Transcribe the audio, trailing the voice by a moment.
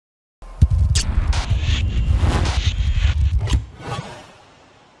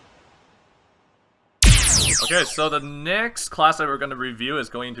Okay, so the next class that we're going to review is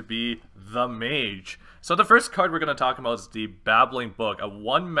going to be the Mage. So the first card we're going to talk about is the Babbling Book, a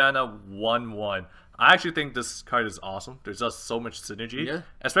 1-mana 1/1. I actually think this card is awesome. There's just so much synergy,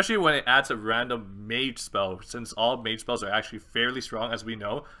 especially when it adds a random mage spell, since all mage spells are actually fairly strong, as we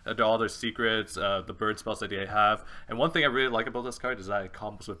know. All their secrets, the bird spells that they have. And one thing I really like about this card is that it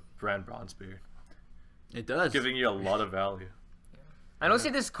combos with Brand Bronzebeard. It does. Giving you a lot of value. I don't see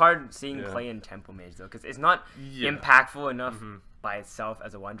this card seeing play in Tempo Mage, though, because it's not impactful enough by itself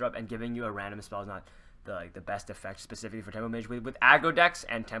as a 1-drop, and giving you a random spell is not the best effect specifically for Tempo Mage. With aggro decks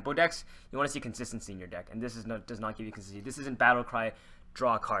and tempo decks, you want to see consistency in your deck, and this does not give you consistency. This isn't Battle Cry,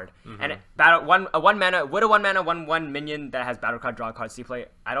 draw a card. And a 1-mana 1/1 minion that has Battle Cry, draw a card, see play,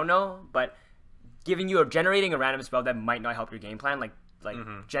 I don't know, but generating a random spell that might not help your game plan, like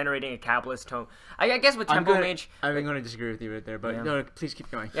generating a Capitalist Tome. I guess with Tempo Mage, I'm going to disagree with you right there, but no, please keep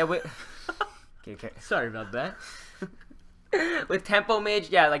going. Yeah, okay. Sorry about that. With Tempo Mage,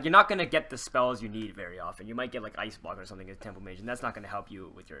 yeah, like you're not gonna get the spells you need very often. You might get like Ice Block or something as Tempo Mage, and that's not gonna help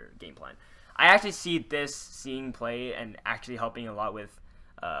you with your game plan. I actually see this seeing play and actually helping a lot with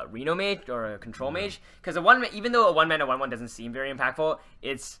Reno Mage or a Control Mage, because even though a 1-mana 1/1 doesn't seem very impactful,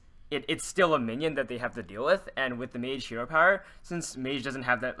 it's still a minion that they have to deal with. And with the Mage hero power, since Mage doesn't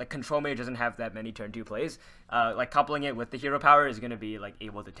have that, like Control Mage doesn't have that many turn 2 plays, like coupling it with the hero power is going to be like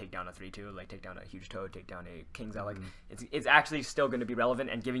able to take down a 3/2, like take down a Huge Toad, take down a King's Out. Like it's actually still going to be relevant,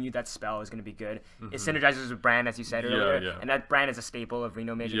 and giving you that spell is going to be good. It synergizes with Brand, as you said earlier, and that Brand is a staple of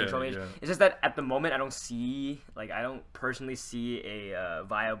Reno Mage and Control Mage. It's just that at the moment I don't personally see a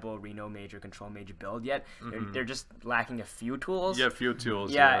viable Reno Mage or Control Mage build yet. They're just lacking a few tools. Yeah, a few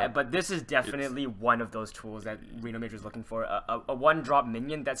tools. Yeah, but this is definitely one of those tools that Reno Mage was looking for. A 1-drop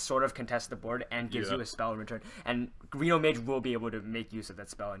minion that sort of contests the board and gives you a spell in return. And Reno Mage will be able to make use of that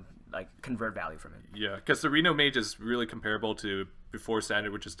spell and like convert value from it. Yeah, because the Reno Mage is really comparable to before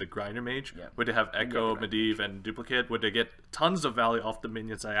Standard, which is the Grinder Mage, where they have Echo, Medivh, and Duplicate, where they get tons of value off the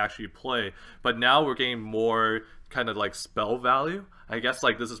minions I actually play. But now we're getting more kind of like spell value. I guess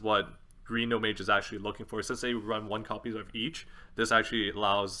like this is what Reno Mage is actually looking for. Since they run 1 copy of each, this actually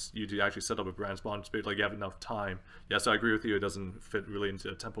allows you to actually set up a Brand Bronzebeard, like you have enough time. Yeah, so I agree with you, it doesn't fit really into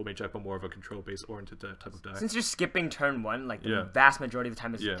a Tempo Mage deck, but more of a control-based oriented type of deck. Since you're skipping turn 1, like the vast majority of the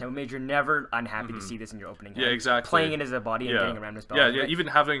time as a Tempo Mage, you're never unhappy to see this in your opening hand. Yeah, exactly. Playing it as a body and getting a random spell. Yeah, even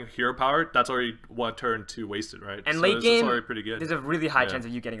having hero power, that's already 1 turn 2 wasted, right? And so late game, already pretty good. There's a really high chance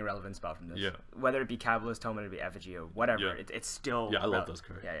of you getting a relevant spell from this. Yeah. Whether it be Capitalist Tome, whether it be Effigy, or whatever, it's still... Yeah, I love those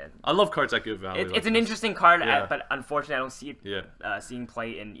cards. Yeah. I love cards that give value. It's an interesting card, but unfortunately I don't see it seeing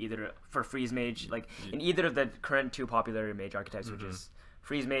play in either for Freeze Mage, like in either of the current 2 popular Mage archetypes, which is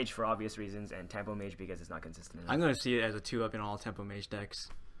Freeze Mage for obvious reasons and Tempo Mage because it's not consistent enough. I'm going to see it as a 2-up in all Tempo Mage decks.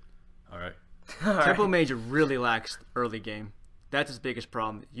 Alright. Tempo Mage really lacks early game. That's its biggest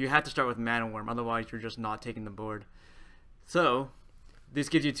problem. You have to start with Mana Worm, otherwise you're just not taking the board. So, this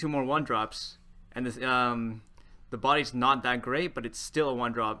gives you 2 more 1-drops, and this the body's not that great, but it's still a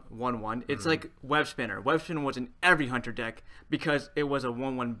 1-drop 1/1. It's like Web Spinner. Web Spinner was in every Hunter deck because it was a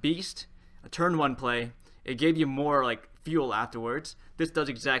 1/1 beast, a turn 1 play. It gave you more like fuel afterwards. This does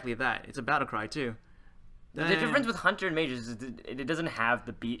exactly that. It's a battle cry too. The difference with Hunter and Mage is it doesn't have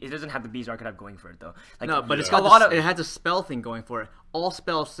the beast archetype going for it though. Like, no, but it's got it has a spell thing going for it. All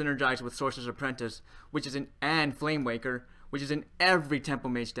spells synergize with Sorcerer's Apprentice, which is and Flame Waker, which is in every Tempo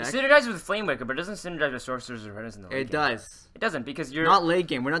Mage deck. It synergizes with Flame Waker, but it doesn't synergize with Sorcerer's Apprentice in the late game. It does. It doesn't because you're not late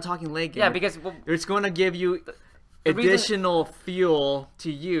game. We're not talking late game. Yeah, because it's going to give you additional fuel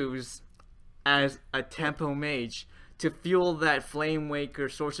to use as a Tempo Mage to fuel that Flame Waker,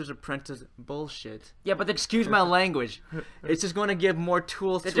 Sorcerer's Apprentice bullshit. Yeah, but excuse my language. It's just going to give more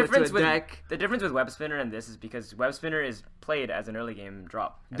tools to a deck. The difference with Web Spinner and this is because Web Spinner is played as an early game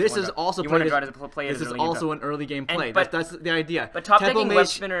drop. This is also an early game play. That's the idea. But top decking Web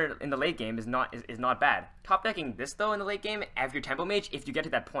Spinner in the late game is not bad. Top decking this though in the late game, if you're Tempo Mage, if you get to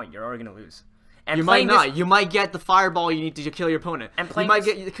that point, you're already going to lose. And you might not. You might get the fireball you need to kill your opponent. And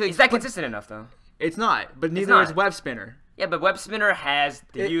is that consistent enough though? It's not, but neither is Web Spinner. Yeah, but Web Spinner has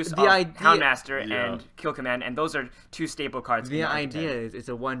the use of Houndmaster and Kill Command, and those are 2 staple cards. The idea is it's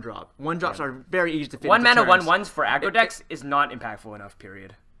a 1-drop. 1-drops are very easy to fit 1-mana 1/1s for aggro decks is not impactful enough,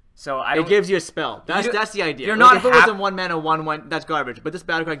 period. So it gives you a spell. That's the idea. You're not if it was a 1-mana 1/1, that's garbage. But this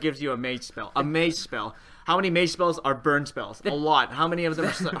battle card gives you a mage spell. A mage spell. How many mage spells are burn spells? A lot. How many of them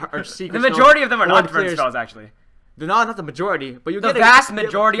are secret spells? The majority of them are not burn spells, actually. Not the majority, but you the get vast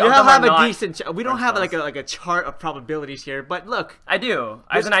majority of them have are a not decent. We don't have like a chart of probabilities here, but look. I do.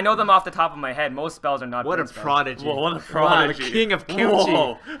 As in, I know them off the top of my head. Most spells are not. What a burn spells. prodigy! Whoa, what a prodigy! Wow, the king of kimchi.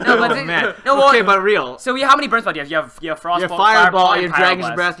 No, but man. no, Okay, but real. So how many burn spells do you have? You have Frostbolt, You have Fireball, you and have Dragon's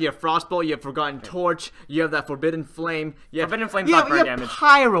Pyroblast. Breath, you have Frostbolt, you have Forgotten Torch, you have that Forbidden Flame. You have, Forbidden Flame's you not have, burn you have damage.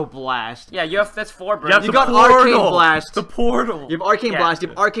 Pyroblast. Yeah, that's 4 burn. have You the got portal. Arcane Blast. The portal. You have Arcane Yeah. Blast, you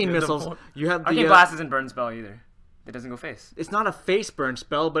have Arcane Yeah, the Missiles, por- you have the... Arcane Blast isn't burn spell either. It doesn't go face. It's not a face burn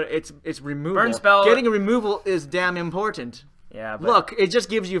spell, but it's removal. Burn spell- Getting a removal is damn important. Yeah, but Look, it just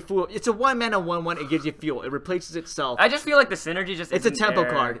gives you fuel. It's a 1-mana 1/1. It gives you fuel. It replaces itself. I just feel like the synergy just It's a isn't tempo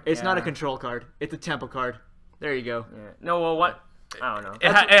there. card. It's not a Yeah. control card. It's a tempo card. There you go. Yeah. No, well, what? I don't know.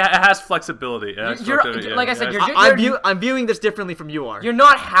 It has flexibility. It has You're- flexibility, yeah, like I said, yeah. I'm viewing this differently from you are. You're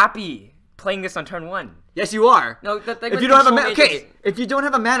not happy playing this on turn 1. Yes, you are. No, that, like, If with you don't have a control mages- if you don't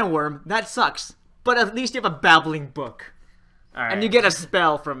have a mana worm, that sucks. But at least you have a babbling book, Alright. and you get a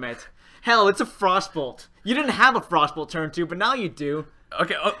spell from it. Hell, it's a Frostbolt. You didn't have a Frostbolt turn 2, but now you do.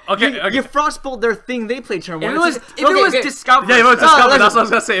 Okay, okay, okay. You Frostbolt their thing they play turn 1. If it was, Okay. discovered, Yeah, it was No, discovered. listen, That's what I was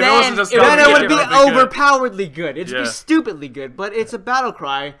gonna say. If it then wasn't it discovered, Then it would be good. overpoweredly good. It'd Yeah. be stupidly good, but it's a battle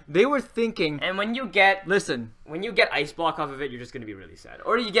cry. They were thinking, And when you get listen, ice block off of it, you're just gonna be really sad.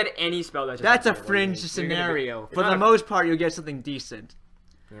 Or you get any spell that's just that's a like, fringe you're gonna be- scenario. it's For not the a- most part, you'll get something decent.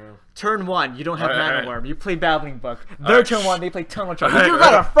 Yeah. Turn 1, you don't have Alright, Mana alright. Worm. You play Babbling Book. Their Alright. turn 1, they play Tunnel Charge. Alright, You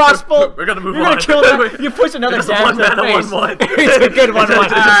got a alright. Frostbolt. We're gonna move You're on. gonna kill that. You push another It's a down to 1-mana the face. 1/1. It's a good 1/1.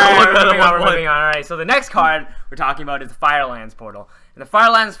 It's just a Alright, 1-mana we're moving on, we're 1/1. moving on. Alright, so the next card we're talking about is the Firelands Portal. And the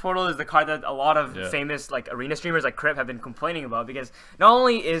Firelands Portal is the card that a lot of Yeah. famous like arena streamers like Crip have been complaining about, because not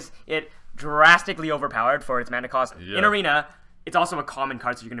only is it drastically overpowered for its mana cost in Yeah. arena, it's also a common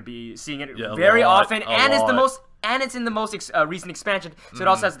card, so you're going to be seeing it Yeah, a very lot, often, a and it's the lot. most in the most recent expansion, so it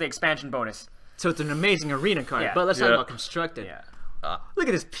also has the expansion bonus. So it's an amazing arena card. Yeah. But let's talk Yeah. about constructed. Yeah. Look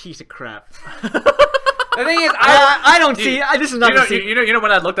at this piece of crap. The thing is, I don't see. This is not You know, the you know,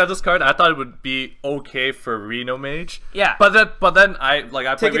 when I looked at this card, I thought it would be okay for Reno Mage. Yeah. But then I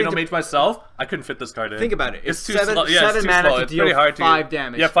played Take it Reno into- Mage myself. I couldn't fit this card in. Think about it. It's too seven, slow. Yeah, it's 7 too mana slow. to It's deal pretty hard to 5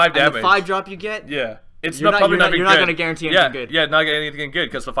 damage. Yeah, 5 And damage. the 5 drop you get. Yeah. It's You're not not- probably you're not- not you're good. not gonna guarantee anything yeah, good. Yeah, not getting anything good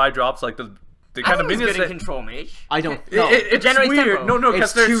because the 5 drops like the I kind of think it's minions good in that- Control Mage. I don't. It- No. it's generates weird. tempo. No, because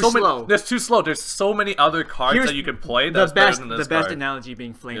It's there's too so slow. many. There's too slow. There's so many other cards Here's that you can play. the That's best. better than The this best card. analogy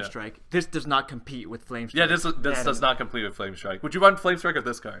being Flame Yeah. Strike. This does not compete with Flame Yeah, Strike. this does not complete with Flame Strike. Would you run Flame Strike with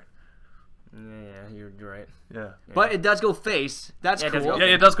this card? Yeah, you're right. Yeah. But it does go face. That's Yeah, it does cool. go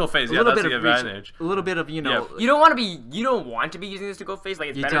Yeah, it does go phase. A Yeah, little that's bit the of reach, advantage. a little bit of You don't want to be using this to go face. Like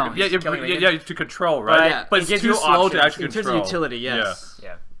it's You better don't. to be Yeah, killing yeah, to control, right? Yeah. But It it's gives too you slow options. to actually in terms control. of utility. Yes.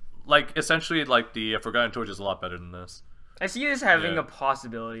 Yeah. Like essentially, like the Forgotten Torch is a lot better than this. I see this having Yeah. a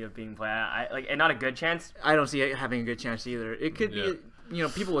possibility of being played. And not a good chance. I don't see it having a good chance either. It could Yeah. be. You know,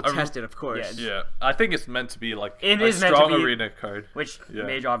 people will test it, of course. Yeah. Yeah, I think it's meant to be like It a is meant to strong be- arena card. Which Yeah.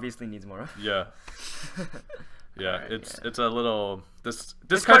 Mage obviously needs more of. Yeah. Yeah, Alright, it's a little this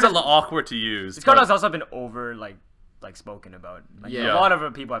This card's a card is- little awkward to use. This card but- has also been over like spoken about. Like, Yeah. a lot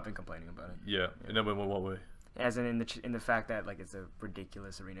of people have been complaining about it. Yeah, and then in what way? As in the fact that like it's a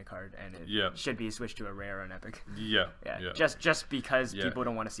ridiculous arena card and it Yeah. should be switched to a rare or an epic. Yeah, Yeah. yeah. Just because Yeah. people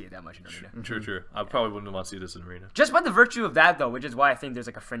don't want to see it that much in arena. True. I probably wouldn't want to see this in arena. Just by the virtue of that though, which is why I think there's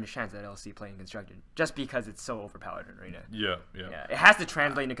like a fringe chance that I'll see playing constructed. Just because it's so overpowered in arena. Yeah. Yeah. It has to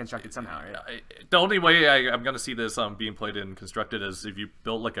translate into constructed somehow, right? The only way I'm gonna see this being played in constructed is if you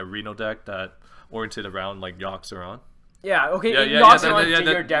built like a Reno deck that oriented around like Yogg-Saron. Yeah, okay. Yeah, You're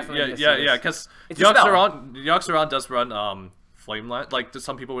definitely gonna see this. because It's a spell. Yogg-Saron does run Flame Lance. Like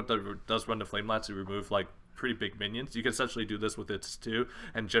some people with does run the Flame Lance to remove like pretty big minions. You can essentially do this with its 2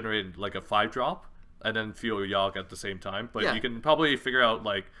 and generate like a 5-drop and then fuel Yogg at the same time. But Yeah. you can probably figure out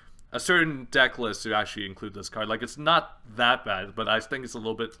like a certain deck list to actually include this card. Like it's not that bad, but I think it's a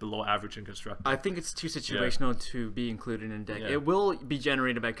little bit below average in constructed. I think it's too situational to be included in deck. Yeah. It will be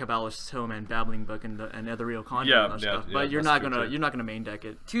generated by Kabbalist's Tome and Babbling Book and other real content Yeah, and yeah, stuff. yeah, But you're that's not true, too. gonna main deck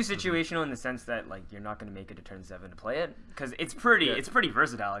it. Too situational in the sense that like you're not gonna make it to turn 7 to play it because it's pretty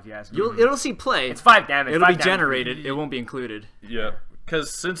versatile if you ask me. It'll see play. It's 5 damage. It'll 5 be damage. generated. It won't be included. Yeah.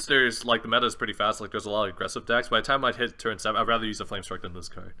 Because since there's like the meta is pretty fast, like there's a lot of aggressive decks. By the time I hit turn 7, I'd rather use a Flame Strike than this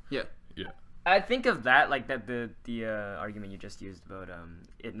card. Yeah. Yeah. I think of that like that the argument you just used about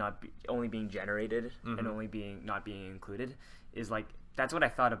it only being generated and only not being included is like that's what I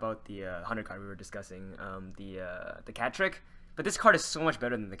thought about the Hunter card we were discussing, the cat trick. But this card is so much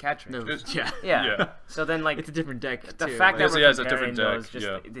better than the cat trick. No, It's- yeah. Yeah. Yeah. So then like It's a different deck. the too, fact right? that we're Yeah, it's a comparing different those,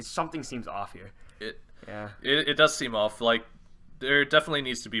 deck, just yeah. something seems off here. Yeah. It does seem off. Like there definitely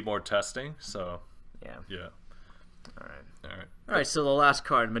needs to be more testing. So Yeah. yeah. All right. So the last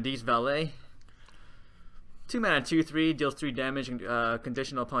card, Medivh's Valet. 2 mana, 2/3, deals 3 damage,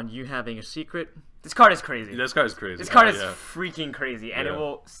 conditional upon you having a secret. This card is crazy. This card is crazy. This card is freaking crazy, and it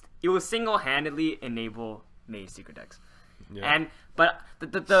will single-handedly enable MAGE secret decks. Yeah. But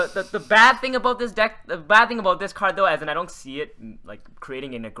the bad thing about this deck, the bad thing about this card though, as in I don't see it like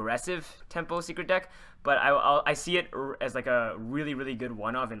creating an aggressive tempo secret deck, but I see it as like a really good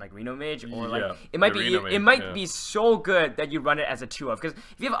one-off in like Reno Mage, or like it might be so good that you run it as a 2-of, because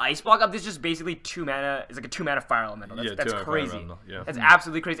if you have Ice Block up, this is just basically 2 mana. It's like a 2 mana fire elemental. That's crazy. That's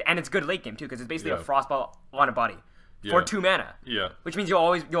absolutely crazy, and it's good late game too, because it's basically a Frostball on a body. For 2 mana. Yeah. Which means you'll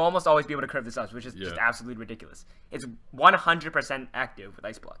almost always be able to curve this up, which is just absolutely ridiculous. It's 100% active with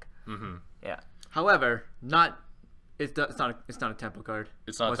Ice Block. Yeah. However, it's not a tempo card.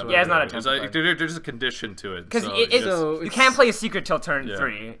 It's not. It's not a tempo card. There's a condition to it. Because you can't play a secret till turn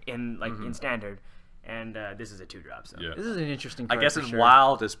 3 in in standard. And this is a 2-drop, so this is an interesting card. I guess in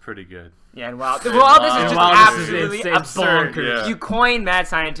Wild is pretty good. Yeah, and Wild. This is just absolutely absurd. Yeah. You coin Mad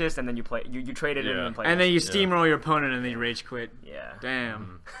Scientist, and then you play. You trade it in and play. And then you steamroll your opponent, and then you rage quit. Yeah.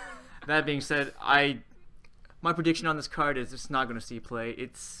 Damn. That being said, my prediction on this card is it's not going to see play.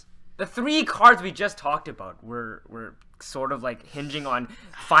 It's the 3 cards we just talked about were sort of like hinging on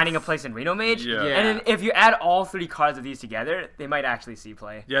finding a place in Reno Mage. Yeah. And then if you add all 3 cards of these together, they might actually see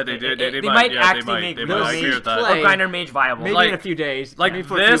play. Yeah, they did. They might actually make Reno Mage or Grinder Mage viable. Maybe in a few days. Like maybe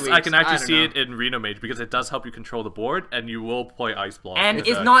for this, a few weeks. I can actually see it in Reno Mage because it does help you control the board, and you will play Ice Block. And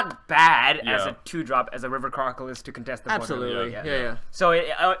it's not bad as a 2-drop, as a River Crocodile to contest the board. Absolutely. Yeah. So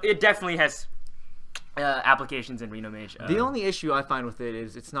it definitely has applications in Reno Mage. The only issue I find with it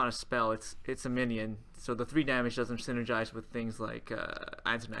is it's not a spell, it's a minion, so the 3 damage doesn't synergize with things like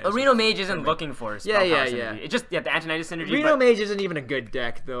Antonitis. Reno Mage isn't looking for spell power synergy. It's just the Antonitis synergy. Reno Mage isn't even a good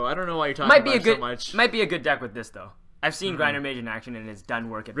deck though. I don't know why you're talking about it so much. Might be a good deck with this though. I've seen Grinder Mage in action, and it's done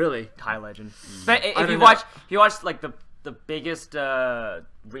work at High Legend. But if you watch like the biggest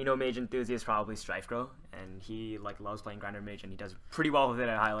Reno Mage enthusiast, probably Strifegro, and he like loves playing Grinder Mage, and he does pretty well with it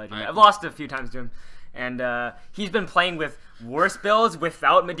at High Legend. I've lost a few times to him, and he's been playing with worse builds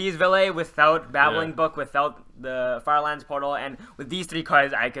without Medivh's Valet, without Babbling Book, without the Firelands Portal, and with these 3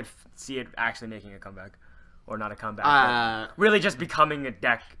 cards, I could see it actually making a comeback, or not a comeback, but really just becoming a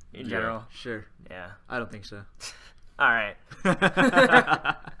deck in general. Sure. Yeah. I don't think so. All right.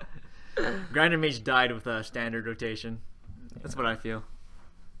 Grinder Mage died with a standard rotation. That's what I feel.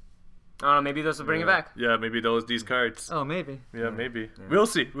 I don't know, maybe those will bring it back. Yeah, maybe these cards. Oh, maybe. Yeah, maybe. We'll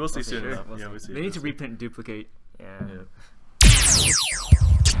see. We'll see soon. Sure. They need to reprint and duplicate. Yeah.